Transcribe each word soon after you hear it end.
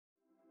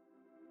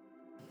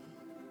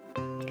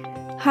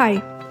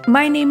Hi,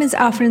 my name is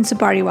Afrin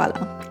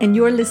Supariwala, and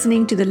you're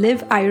listening to the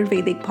Live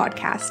Ayurvedic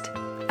podcast.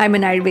 I'm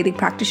an Ayurvedic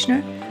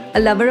practitioner, a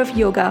lover of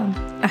yoga,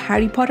 a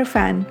Harry Potter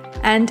fan,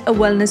 and a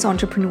wellness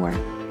entrepreneur.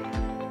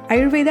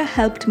 Ayurveda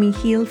helped me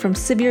heal from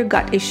severe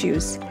gut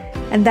issues,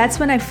 and that's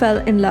when I fell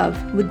in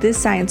love with this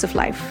science of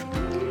life.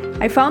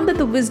 I found that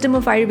the wisdom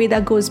of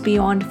Ayurveda goes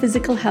beyond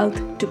physical health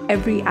to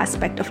every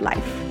aspect of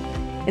life.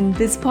 In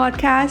this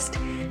podcast,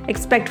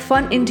 expect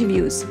fun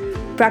interviews,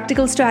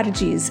 practical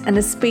strategies, and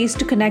a space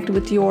to connect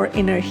with your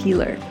inner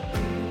healer.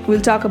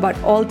 We'll talk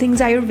about all things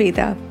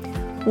Ayurveda,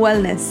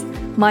 wellness,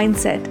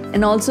 mindset,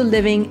 and also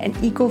living an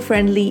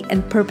eco-friendly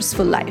and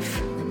purposeful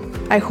life.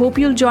 I hope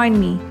you'll join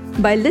me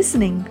by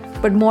listening,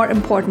 but more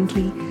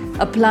importantly,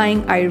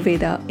 applying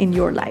Ayurveda in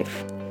your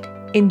life.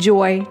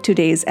 Enjoy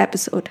today's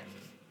episode.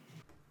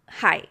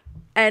 Hi,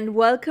 and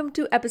welcome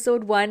to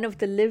episode 1 of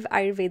the Live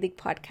Ayurvedic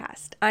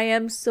podcast. I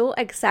am so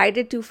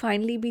excited to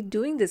finally be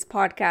doing this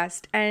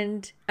podcast,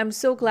 and I'm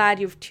so glad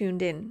you've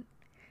tuned in.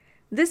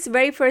 This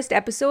very first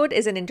episode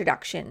is an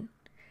introduction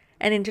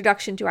to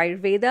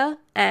Ayurveda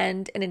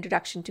and an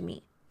introduction to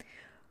me.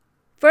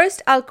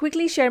 First, I'll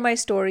quickly share my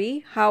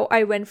story, how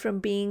I went from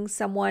being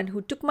someone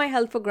who took my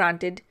health for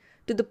granted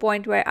to the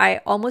point where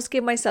I almost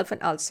gave myself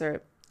an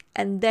ulcer,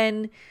 and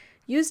then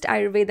used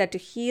Ayurveda to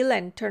heal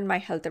and turn my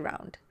health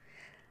around.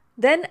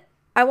 Then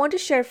I want to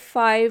share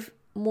 5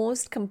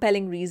 most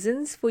compelling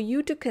reasons for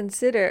you to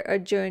consider a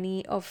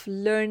journey of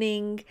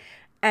learning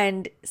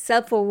and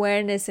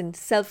self-awareness and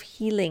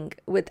self-healing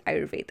with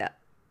Ayurveda.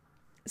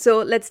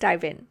 So let's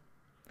dive in.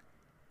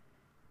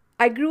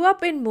 I grew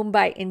up in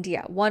Mumbai,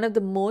 India, one of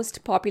the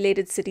most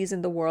populated cities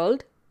in the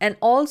world, and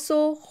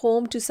also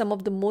home to some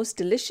of the most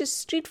delicious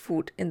street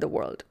food in the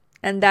world.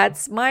 And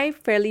that's my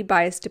fairly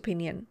biased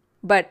opinion,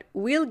 but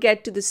we'll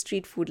get to the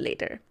street food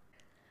later.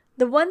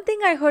 The one thing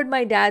I heard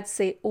my dad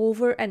say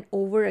over and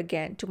over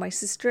again to my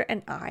sister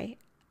and I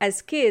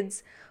as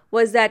kids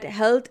was that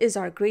health is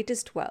our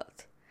greatest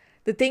wealth,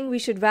 the thing we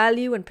should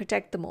value and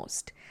protect the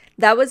most.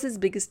 That was his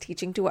biggest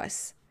teaching to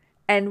us.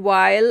 And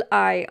while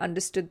I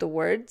understood the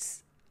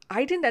words,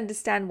 I didn't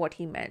understand what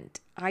he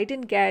meant. I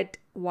didn't get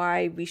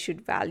why we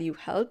should value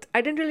health. I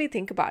didn't really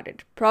think about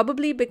it,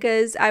 probably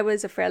because I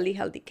was a fairly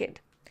healthy kid.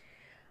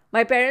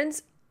 My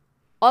parents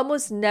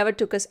almost never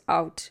took us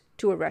out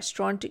to a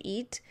restaurant to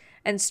eat,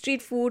 and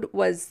street food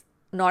was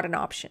not an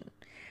option.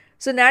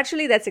 So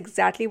naturally, that's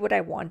exactly what I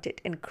wanted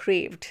and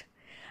craved.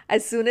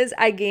 As soon as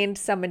I gained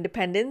some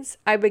independence,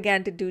 I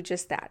began to do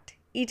just that,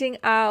 eating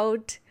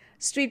out,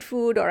 street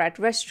food or at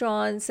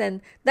restaurants,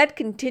 and that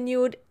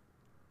continued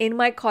in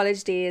my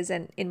college days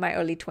and in my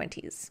early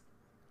 20s.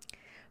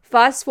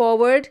 Fast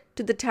forward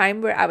to the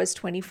time where I was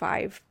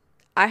 25.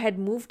 I had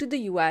moved to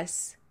the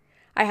US.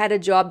 I had a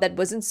job that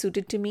wasn't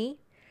suited to me.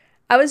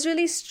 I was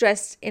really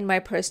stressed in my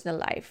personal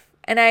life.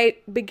 And I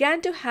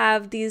began to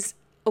have these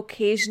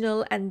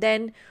occasional and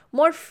then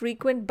more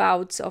frequent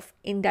bouts of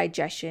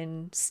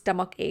indigestion,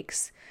 stomach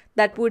aches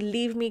that would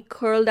leave me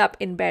curled up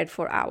in bed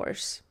for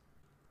hours.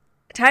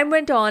 Time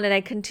went on and I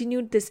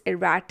continued this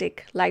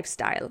erratic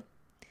lifestyle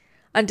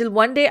until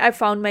one day I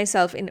found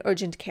myself in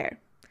urgent care.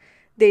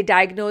 They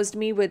diagnosed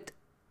me with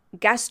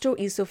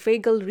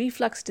gastroesophageal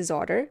reflux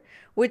disorder,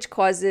 which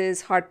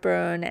causes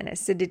heartburn and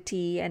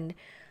acidity, and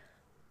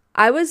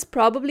I was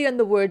probably on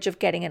the verge of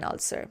getting an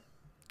ulcer.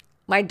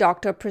 My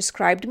doctor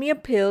prescribed me a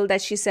pill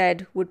that she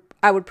said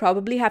I would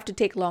probably have to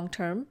take long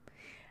term.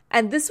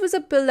 And this was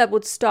a pill that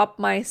would stop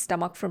my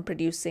stomach from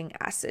producing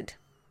acid.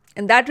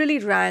 And that really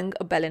rang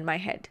a bell in my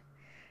head.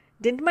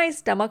 Didn't my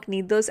stomach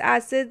need those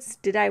acids?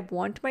 Did I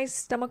want my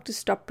stomach to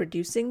stop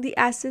producing the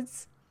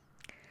acids?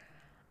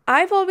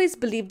 I've always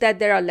believed that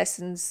there are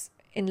lessons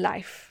in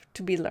life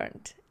to be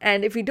learned.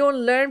 And if we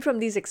don't learn from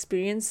these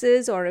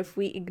experiences, or if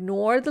we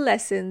ignore the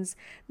lessons,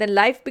 then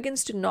life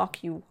begins to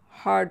knock you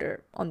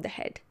harder on the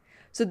head.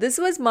 So this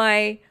was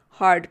my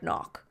hard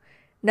knock.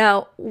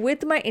 Now,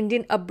 with my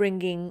Indian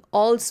upbringing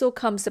also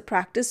comes the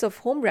practice of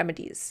home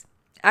remedies.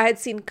 I had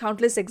seen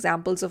countless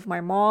examples of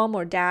my mom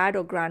or dad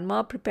or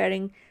grandma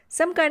preparing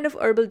some kind of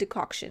herbal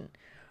decoction,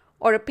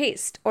 or a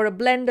paste, or a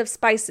blend of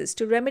spices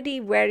to remedy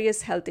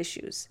various health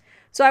issues.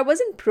 So I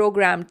wasn't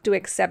programmed to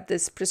accept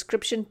this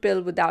prescription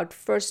pill without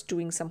first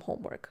doing some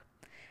homework.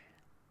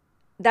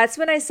 That's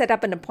when I set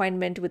up an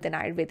appointment with an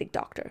Ayurvedic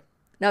doctor.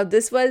 Now,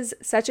 this was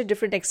such a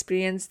different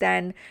experience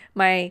than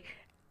my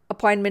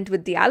appointment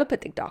with the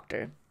allopathic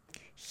doctor.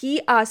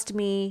 He asked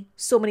me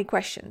so many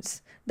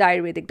questions, the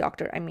Ayurvedic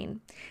doctor, I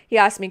mean. He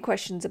asked me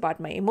questions about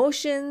my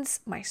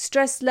emotions, my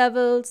stress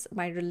levels,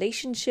 my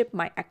relationship,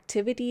 my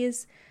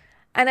activities.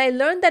 And I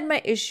learned that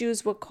my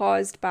issues were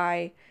caused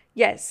by,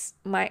 yes,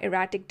 my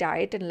erratic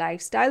diet and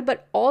lifestyle,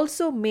 but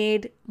also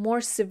made more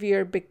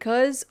severe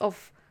because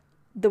of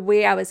the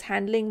way I was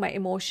handling my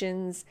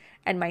emotions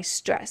and my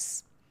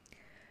stress.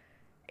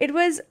 It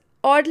was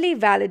oddly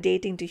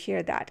validating to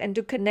hear that and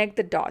to connect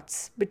the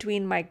dots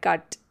between my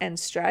gut and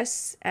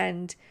stress.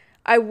 And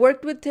I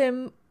worked with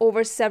him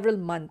over several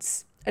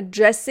months,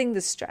 addressing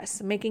the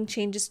stress, making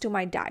changes to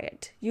my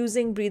diet,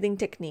 using breathing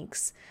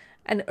techniques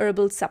and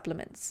herbal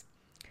supplements.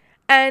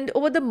 And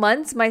over the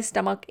months, my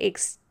stomach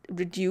aches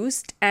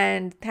reduced,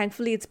 and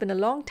thankfully, it's been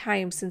a long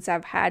time since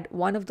I've had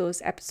one of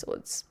those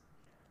episodes.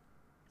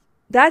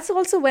 That's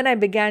also when I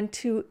began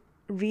to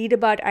read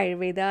about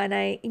Ayurveda, and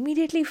I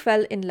immediately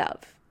fell in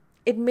love.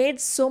 It made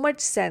so much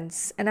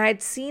sense, and I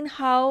had seen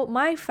how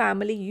my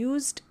family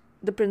used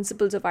the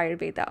principles of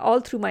Ayurveda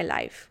all through my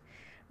life.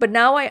 But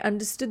now I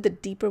understood the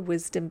deeper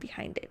wisdom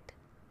behind it.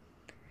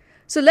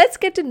 So let's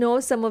get to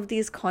know some of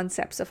these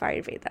concepts of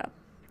Ayurveda.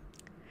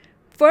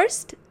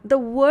 First, the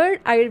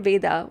word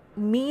Ayurveda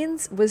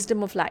means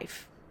wisdom of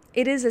life.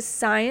 It is a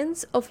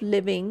science of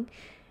living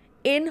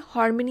in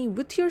harmony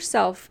with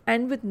yourself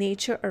and with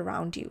nature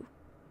around you.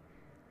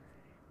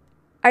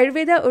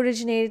 Ayurveda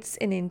originates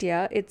in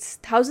India. It's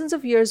thousands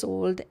of years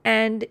old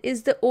and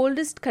is the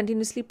oldest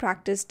continuously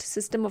practiced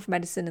system of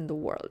medicine in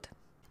the world.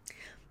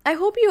 I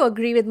hope you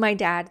agree with my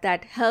dad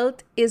that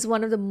health is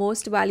one of the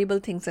most valuable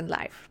things in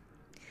life.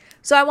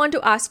 So I want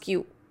to ask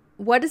you,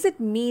 what does it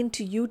mean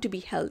to you to be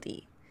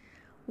healthy?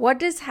 What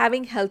does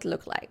having health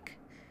look like?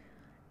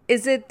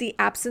 Is it the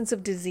absence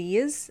of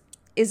disease?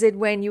 Is it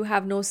when you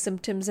have no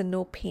symptoms and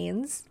no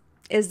pains?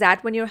 Is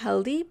that when you're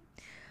healthy?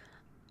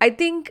 I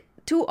think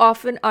too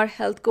often our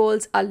health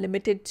goals are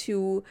limited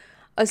to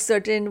a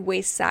certain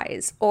waist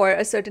size or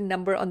a certain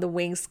number on the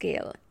weighing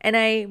scale. And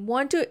I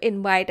want to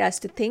invite us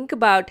to think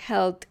about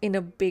health in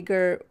a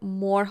bigger,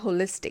 more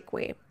holistic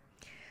way.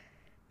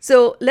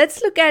 So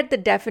let's look at the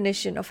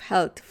definition of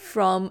health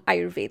from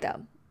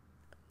Ayurveda.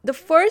 The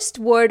first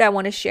word I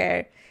want to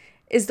share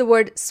is the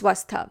word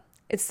swastha.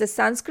 It's the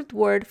Sanskrit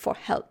word for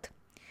health.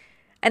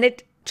 And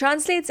it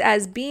translates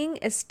as being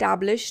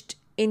established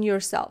in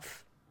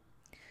yourself.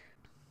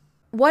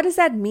 What does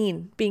that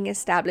mean, being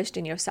established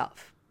in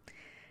yourself?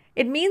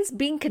 It means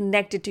being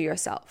connected to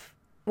yourself.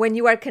 When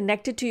you are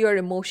connected to your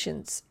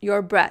emotions,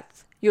 your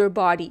breath, your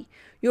body,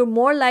 you're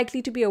more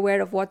likely to be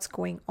aware of what's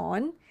going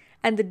on.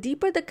 And the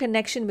deeper the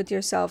connection with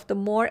yourself, the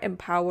more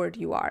empowered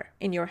you are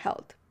in your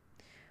health.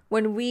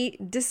 When we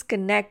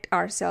disconnect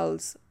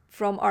ourselves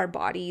from our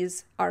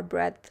bodies, our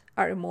breath,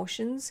 our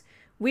emotions,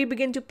 we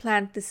begin to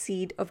plant the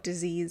seed of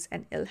disease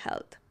and ill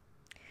health.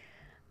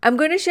 I'm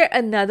going to share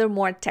another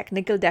more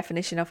technical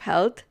definition of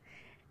health.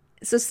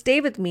 So stay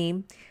with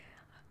me.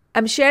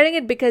 I'm sharing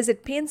it because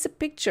it paints a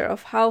picture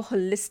of how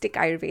holistic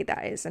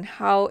Ayurveda is and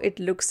how it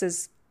looks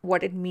as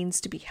what it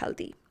means to be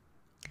healthy.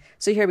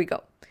 So here we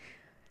go.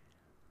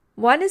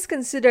 One is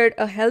considered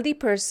a healthy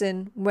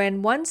person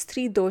when one's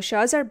 3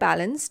 doshas are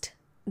balanced,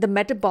 the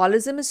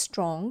metabolism is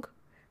strong,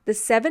 the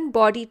 7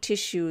 body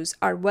tissues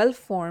are well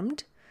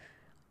formed,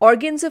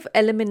 organs of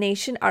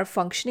elimination are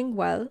functioning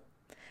well,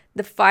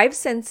 the 5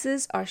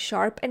 senses are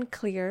sharp and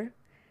clear,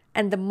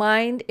 and the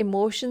mind,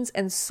 emotions,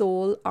 and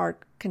soul are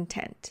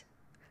content.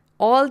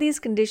 All these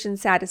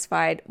conditions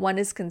satisfied, one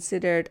is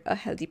considered a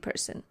healthy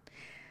person.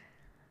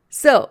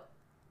 So,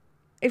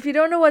 if you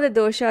don't know what the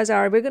doshas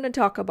are, we're going to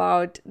talk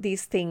about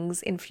these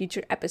things in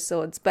future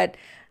episodes. But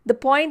the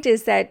point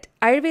is that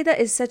Ayurveda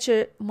is such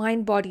a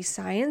mind-body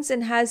science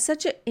and has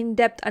such an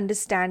in-depth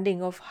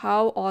understanding of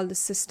how all the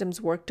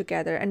systems work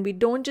together. And we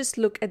don't just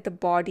look at the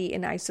body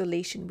in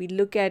isolation. We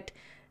look at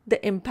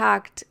the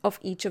impact of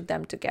each of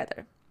them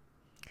together.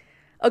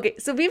 Okay,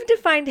 so we've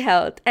defined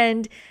health.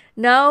 And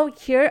now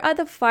here are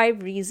the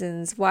 5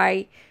 reasons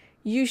why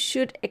you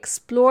should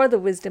explore the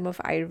wisdom of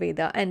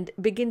Ayurveda and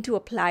begin to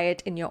apply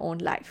it in your own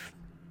life.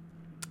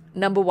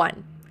 Number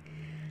 1,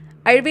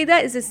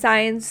 Ayurveda is a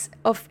science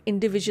of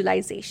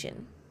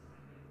individualization.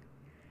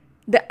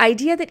 The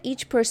idea that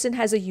each person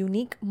has a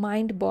unique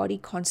mind-body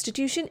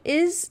constitution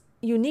is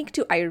unique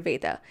to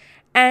Ayurveda,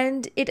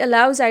 and it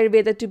allows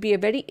Ayurveda to be a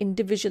very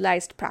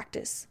individualized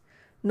practice.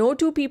 No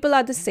 2 people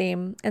are the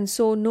same, and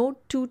so no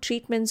 2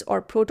 treatments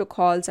or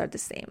protocols are the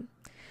same.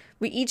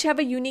 We each have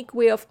a unique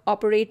way of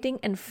operating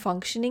and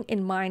functioning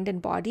in mind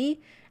and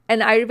body,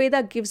 and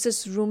Ayurveda gives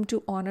us room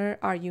to honor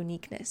our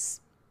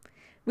uniqueness.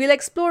 We'll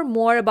explore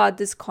more about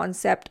this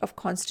concept of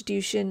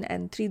constitution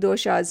and 3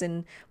 doshas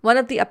in one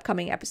of the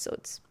upcoming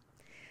episodes.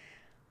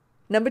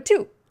 Number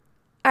 2,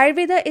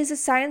 Ayurveda is a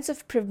science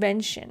of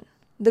prevention.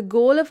 The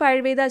goal of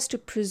Ayurveda is to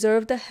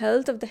preserve the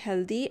health of the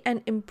healthy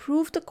and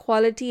improve the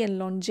quality and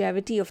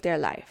longevity of their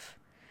life.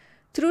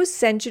 Through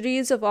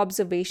centuries of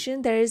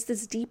observation, there is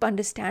this deep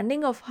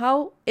understanding of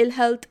how ill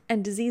health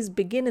and disease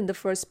begin in the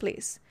first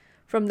place.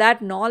 From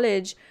that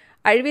knowledge,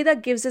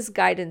 Ayurveda gives us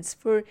guidance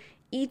for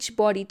each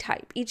body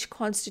type, each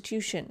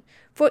constitution,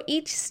 for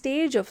each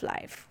stage of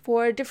life,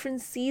 for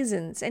different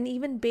seasons, and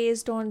even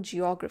based on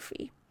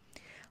geography,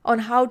 on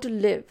how to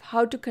live,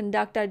 how to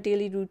conduct our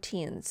daily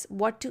routines,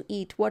 what to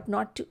eat, what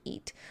not to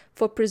eat,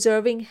 for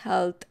preserving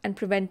health and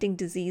preventing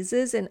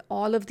diseases in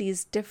all of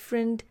these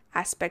different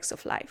aspects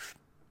of life.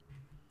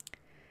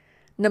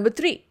 Number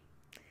 3,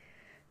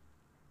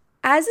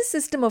 as a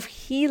system of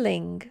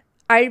healing,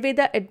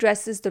 Ayurveda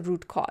addresses the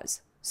root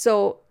cause.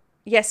 So,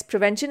 yes,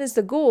 prevention is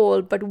the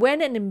goal, but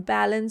when an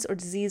imbalance or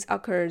disease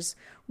occurs,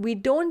 we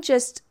don't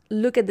just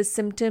look at the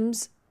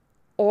symptoms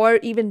or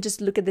even just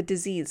look at the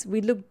disease.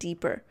 We look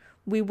deeper.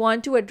 We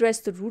want to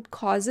address the root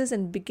causes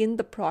and begin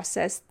the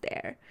process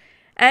there.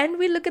 And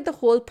we look at the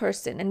whole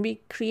person and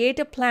we create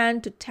a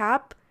plan to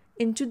tap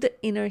into the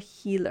inner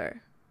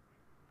healer.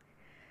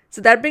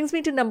 So that brings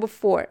me to number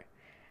 4.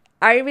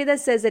 Ayurveda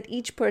says that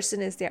each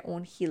person is their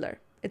own healer.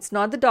 It's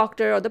not the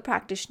doctor or the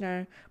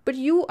practitioner, but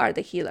you are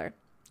the healer.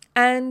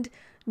 And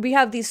we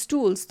have these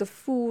tools, the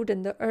food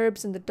and the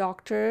herbs and the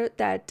doctor,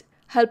 that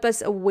help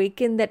us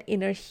awaken that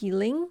inner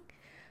healing.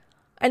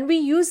 And we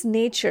use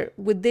nature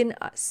within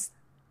us,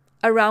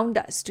 around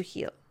us, to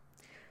heal.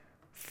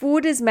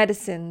 Food is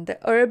medicine, the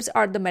herbs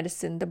are the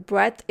medicine, the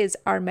breath is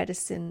our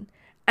medicine,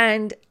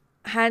 and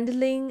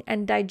handling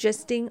and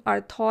digesting our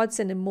thoughts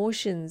and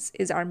emotions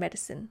is our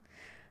medicine.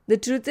 The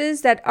truth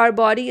is that our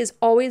body is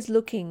always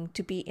looking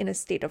to be in a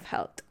state of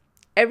health.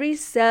 Every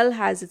cell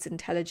has its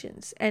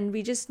intelligence, and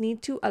we just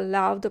need to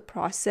allow the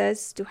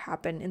process to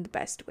happen in the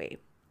best way.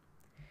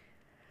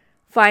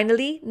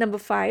 Finally, number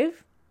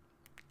 5,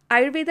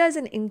 Ayurveda is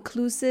an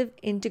inclusive,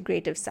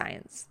 integrative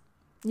science.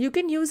 You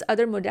can use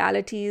other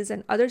modalities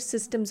and other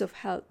systems of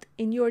health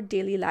in your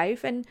daily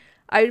life, and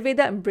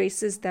Ayurveda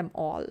embraces them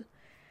all.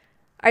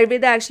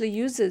 Ayurveda actually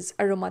uses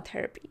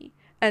aromatherapy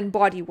and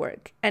body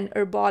work and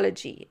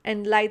herbology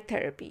and light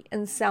therapy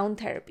and sound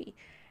therapy.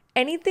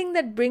 Anything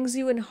that brings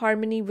you in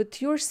harmony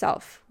with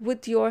yourself,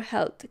 with your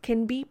health,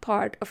 can be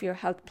part of your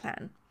health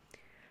plan.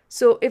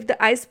 So if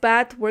the ice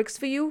bath works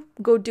for you,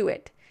 go do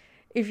it.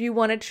 If you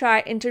want to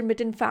try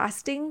intermittent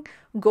fasting,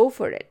 go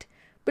for it.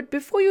 But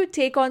before you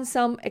take on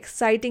some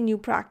exciting new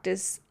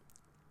practice,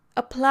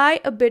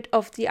 apply a bit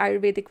of the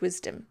Ayurvedic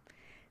wisdom.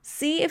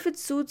 See if it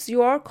suits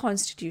your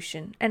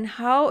constitution and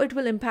how it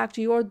will impact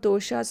your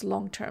doshas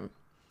long term.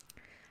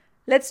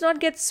 Let's not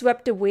get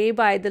swept away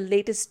by the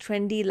latest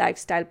trendy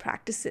lifestyle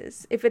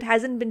practices if it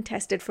hasn't been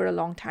tested for a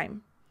long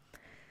time.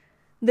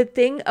 The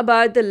thing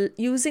about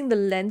using the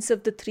lens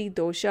of the 3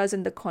 doshas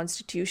in the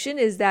constitution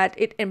is that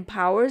it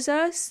empowers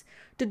us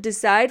to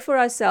decide for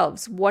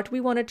ourselves what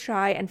we want to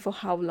try and for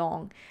how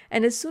long.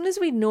 And as soon as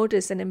we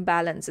notice an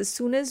imbalance, as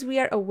soon as we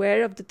are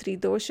aware of the 3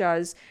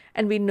 doshas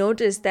and we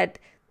notice that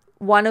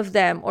one of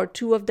them or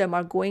 2 of them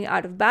are going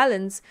out of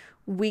balance,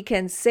 we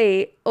can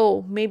say,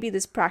 oh, maybe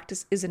this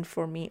practice isn't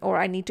for me, or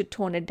I need to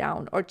tone it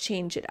down or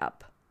change it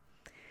up.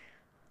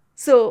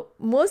 So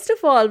most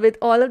of all, with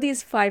all of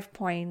these 5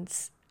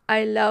 points,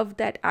 I love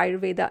that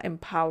Ayurveda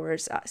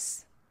empowers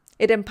us.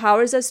 It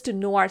empowers us to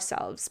know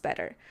ourselves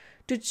better,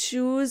 to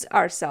choose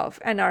ourselves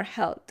and our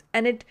health.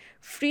 And it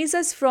frees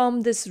us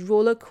from this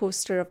roller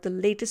coaster of the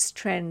latest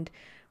trend,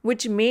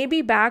 which may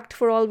be backed,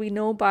 for all we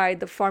know, by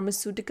the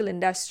pharmaceutical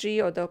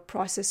industry or the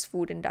processed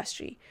food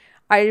industry.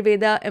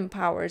 Ayurveda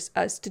empowers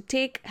us to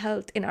take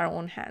health in our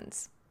own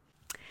hands.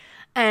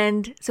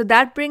 And so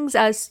that brings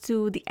us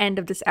to the end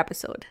of this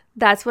episode.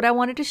 That's what I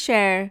wanted to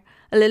share,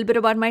 a little bit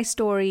about my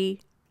story,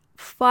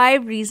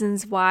 5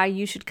 reasons why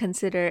you should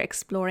consider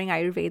exploring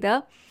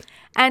Ayurveda.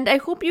 And I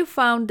hope you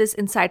found this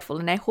insightful,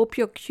 and I hope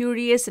you're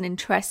curious and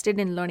interested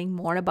in learning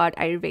more about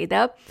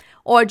Ayurveda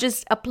or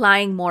just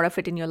applying more of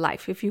it in your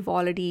life if you've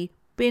already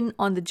been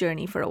on the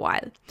journey for a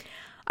while.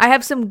 I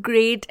have some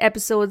great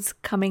episodes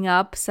coming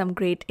up, some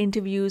great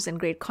interviews and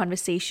great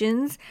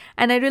conversations,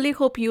 and I really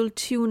hope you'll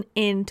tune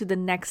in to the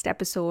next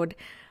episode.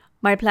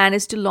 My plan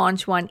is to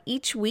launch one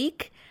each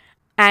week,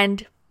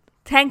 and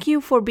thank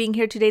you for being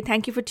here today.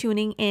 Thank you for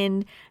tuning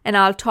in, and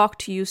I'll talk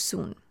to you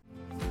soon.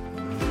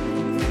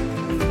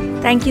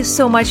 Thank you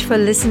so much for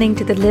listening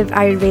to the Live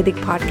Ayurvedic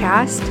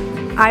podcast.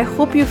 I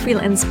hope you feel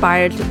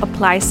inspired to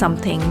apply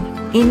something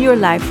in your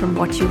life from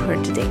what you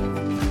heard today.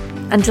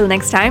 Until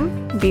next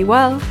time, be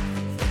well.